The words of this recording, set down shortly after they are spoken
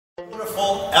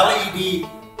beautiful LED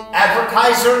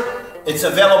advertiser. It's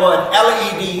available at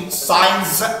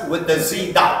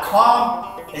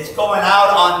ledsignswithaz.com. It's going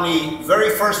out on the very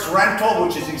first rental,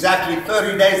 which is exactly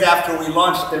 30 days after we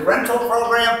launched the rental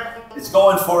program. It's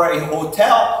going for a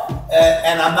hotel,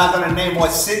 and I'm not going to name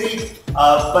what city,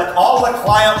 but all the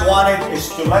client wanted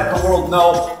is to let the world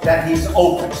know that he's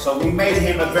open. So we made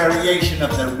him a variation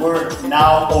of the word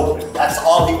 "now open." That's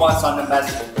all he wants on the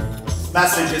message. This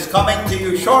message is coming to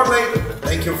you shortly.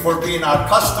 Thank you for being our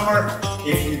customer.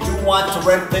 If you do want to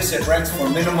rent this, it rents for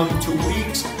minimum 2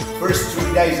 weeks. First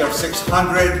 3 days are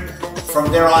 $600.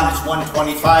 From there on, it's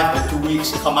 $125. The 2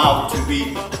 weeks come out to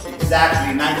be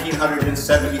exactly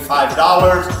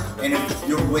 $1,975. And if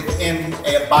you're within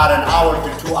about an hour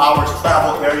to 2 hours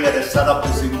travel area, the setup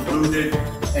is included.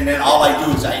 And then all I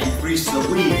do is I increase the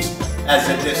weeks as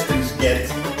the distance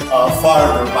gets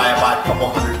farther by about a couple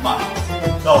hundred miles.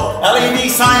 So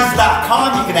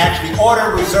ledsigns.com, you can actually order,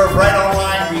 reserve right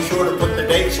online. Be sure to put the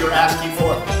dates you're asking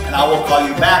for, and I will call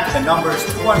you back. The number is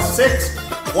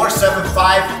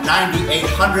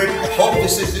 216-475-9800. I hope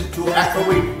this isn't too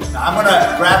echoey. Now I'm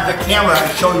gonna grab the camera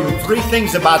and show you 3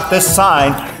 things about this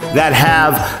sign that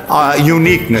have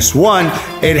uniqueness. One,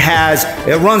 it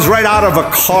runs right out of a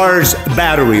car's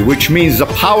battery, which means the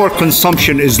power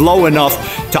consumption is low enough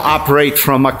to operate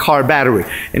from a car battery.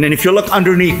 And then if you look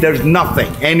underneath, there's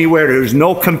nothing anywhere. There's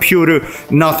no computer,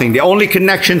 nothing. The only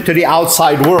connection to the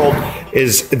outside world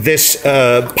is this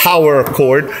power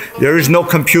cord. There is no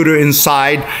computer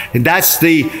inside. And that's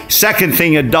the second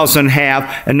thing it doesn't have.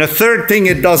 And the third thing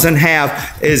it doesn't have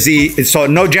is so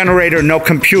no generator, no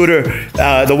computer.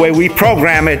 The way we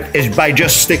program it is by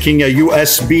just sticking a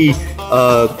USB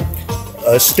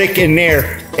stick in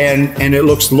there, and it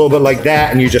looks a little bit like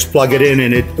that, and you just plug it in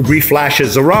and it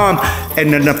reflashes the ROM.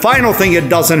 And then the final thing it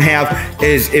doesn't have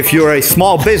is, if you're a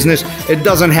small business, it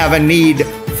doesn't have a need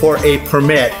for a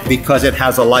permit because it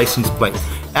has a license plate.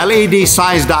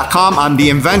 ledsigns.com, I'm the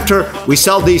inventor. We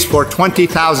sell these for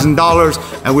 $20,000,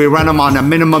 and we run them on a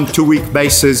minimum 2-week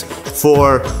basis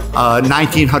for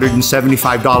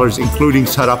 $1,975, including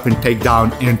setup and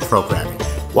takedown and programming.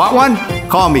 Want one?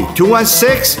 Call me,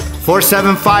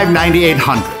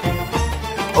 216-475-9800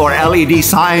 or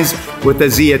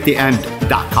ledsignswithaz@the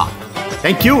end.com.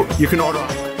 Thank you. You can order.